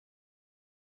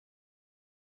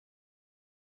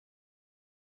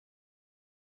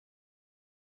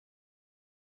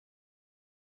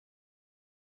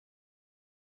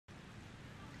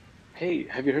Hey,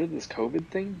 have you heard of this COVID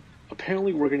thing?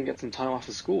 Apparently we're gonna get some time off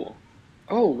of school.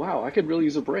 Oh, wow, I could really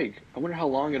use a break. I wonder how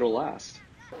long it'll last.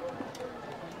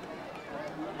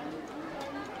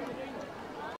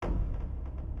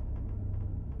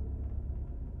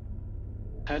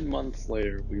 10 months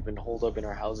later, we've been holed up in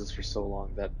our houses for so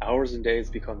long that hours and days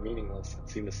become meaningless and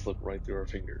seem to slip right through our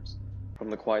fingers.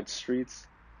 From the quiet streets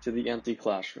to the empty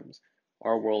classrooms,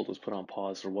 our world was put on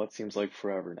pause for what seems like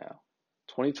forever now.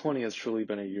 2020 has truly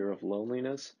been a year of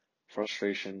loneliness,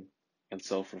 frustration, and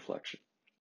self-reflection.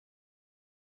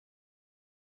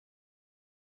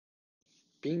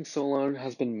 Being so alone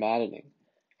has been maddening.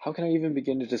 How can I even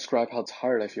begin to describe how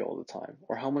tired I feel all the time,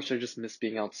 or how much I just miss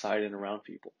being outside and around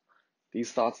people?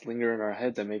 These thoughts linger in our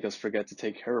heads and make us forget to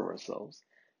take care of ourselves.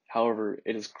 However,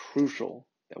 it is crucial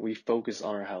that we focus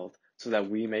on our health so that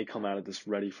we may come out of this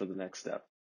ready for the next step.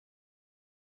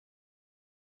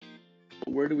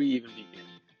 But where do we even begin?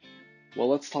 Well,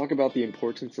 let's talk about the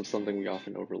importance of something we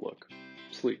often overlook: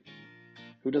 sleep.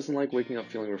 Who doesn't like waking up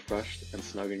feeling refreshed and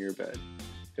snug in your bed?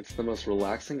 It's the most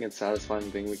relaxing and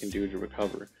satisfying thing we can do to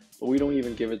recover, but we don't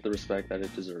even give it the respect that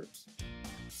it deserves.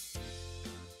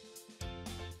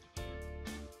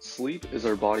 Sleep is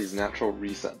our body's natural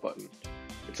reset button.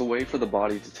 It's a way for the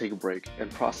body to take a break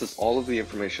and process all of the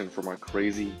information from our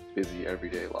crazy, busy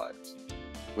everyday lives.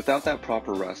 Without that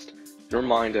proper rest, your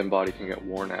mind and body can get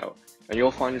worn out, and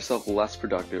you'll find yourself less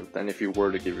productive than if you were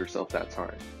to give yourself that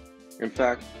time. In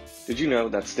fact, did you know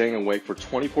that staying awake for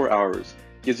 24 hours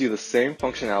gives you the same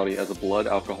functionality as a blood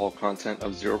alcohol content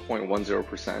of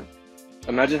 0.10%?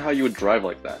 Imagine how you would drive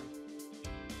like that.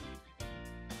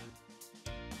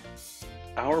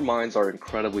 Our minds are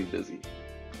incredibly busy.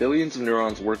 Billions of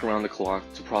neurons work around the clock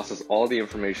to process all the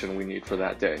information we need for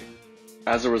that day.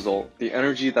 As a result, the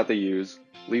energy that they use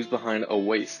leaves behind a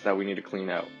waste that we need to clean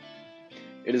out.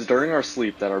 It is during our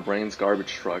sleep that our brain's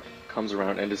garbage truck comes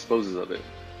around and disposes of it.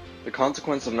 The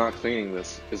consequence of not cleaning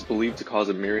this is believed to cause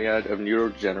a myriad of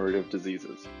neurodegenerative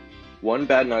diseases. One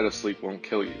bad night of sleep won't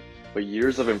kill you, but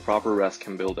years of improper rest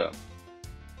can build up.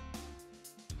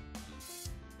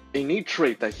 A neat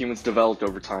trait that humans developed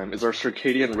over time is our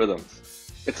circadian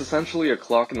rhythms. It's essentially a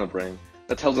clock in the brain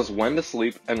that tells us when to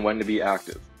sleep and when to be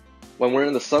active. When we're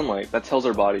in the sunlight, that tells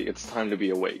our body it's time to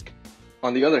be awake.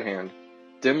 On the other hand,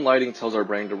 dim lighting tells our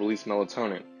brain to release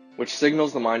melatonin, which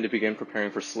signals the mind to begin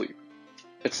preparing for sleep.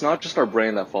 It's not just our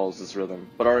brain that follows this rhythm,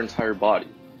 but our entire body.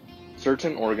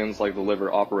 Certain organs like the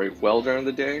liver operate well during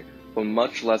the day, but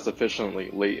much less efficiently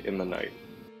late in the night.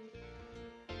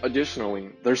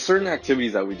 Additionally, there's certain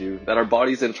activities that we do that our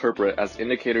bodies interpret as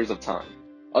indicators of time,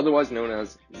 otherwise known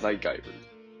as zeitgeisters.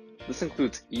 This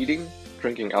includes eating,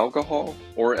 drinking alcohol,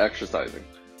 or exercising,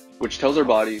 which tells our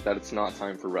body that it's not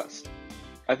time for rest.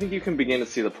 I think you can begin to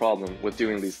see the problem with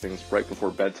doing these things right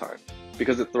before bedtime,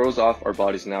 because it throws off our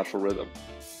body's natural rhythm.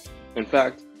 In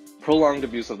fact, prolonged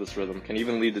abuse of this rhythm can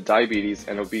even lead to diabetes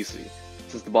and obesity,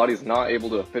 since the body is not able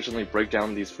to efficiently break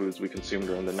down these foods we consume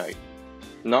during the night.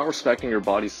 Not respecting your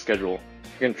body's schedule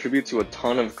can contribute to a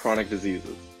ton of chronic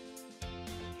diseases.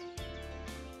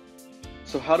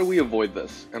 So how do we avoid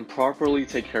this and properly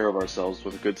take care of ourselves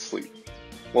with good sleep?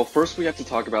 Well, first we have to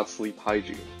talk about sleep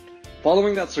hygiene.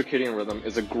 Following that circadian rhythm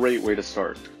is a great way to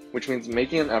start, which means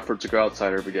making an effort to go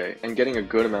outside every day and getting a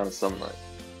good amount of sunlight.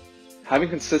 Having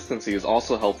consistency is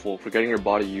also helpful for getting your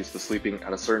body used to sleeping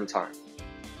at a certain time.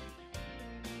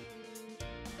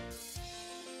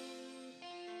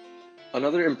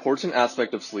 Another important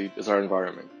aspect of sleep is our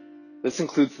environment. This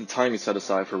includes the time you set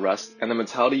aside for rest and the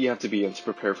mentality you have to be in to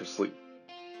prepare for sleep.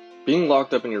 Being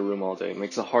locked up in your room all day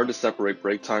makes it hard to separate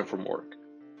break time from work.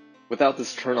 Without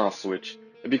this turn-off switch,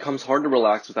 it becomes hard to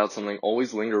relax without something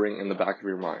always lingering in the back of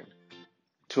your mind.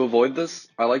 To avoid this,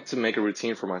 I like to make a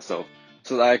routine for myself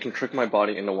so that I can trick my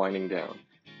body into winding down.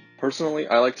 Personally,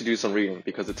 I like to do some reading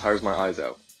because it tires my eyes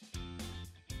out.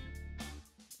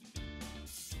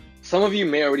 Some of you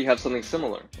may already have something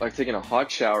similar, like taking a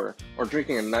hot shower or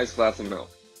drinking a nice glass of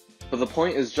milk. But the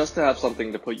point is just to have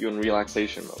something to put you in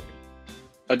relaxation mode.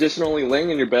 Additionally, laying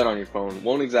in your bed on your phone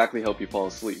won't exactly help you fall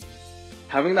asleep.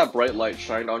 Having that bright light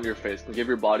shined onto your face can give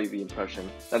your body the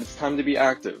impression that it's time to be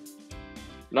active.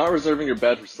 Not reserving your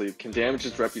bed for sleep can damage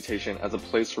its reputation as a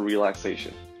place for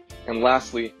relaxation. And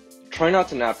lastly, try not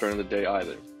to nap during the day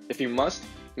either. If you must,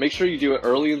 make sure you do it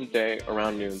early in the day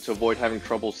around noon to avoid having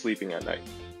trouble sleeping at night.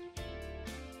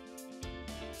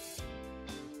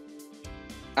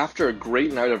 After a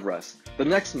great night of rest, the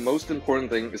next most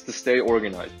important thing is to stay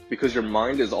organized because your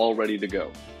mind is all ready to go.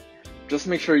 Just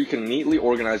make sure you can neatly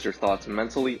organize your thoughts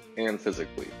mentally and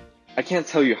physically. I can't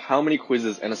tell you how many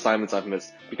quizzes and assignments I've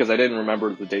missed because I didn't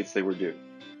remember the dates they were due.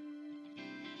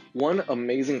 One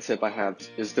amazing tip I have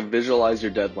is to visualize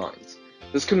your deadlines.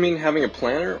 This could mean having a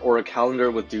planner or a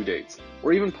calendar with due dates,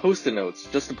 or even post-it notes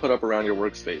just to put up around your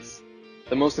workspace.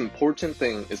 The most important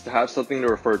thing is to have something to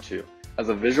refer to as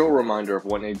a visual reminder of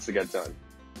what needs to get done.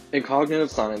 In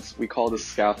cognitive science, we call this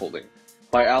scaffolding.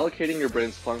 By allocating your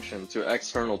brain's function to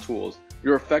external tools,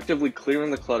 you're effectively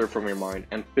clearing the clutter from your mind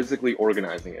and physically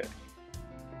organizing it.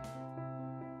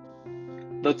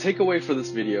 The takeaway for this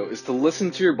video is to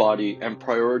listen to your body and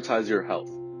prioritize your health.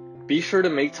 Be sure to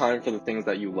make time for the things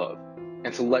that you love,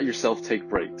 and to let yourself take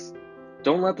breaks.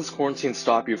 Don't let this quarantine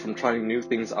stop you from trying new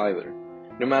things either.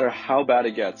 No matter how bad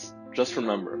it gets, just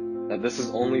remember that this is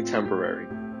only temporary.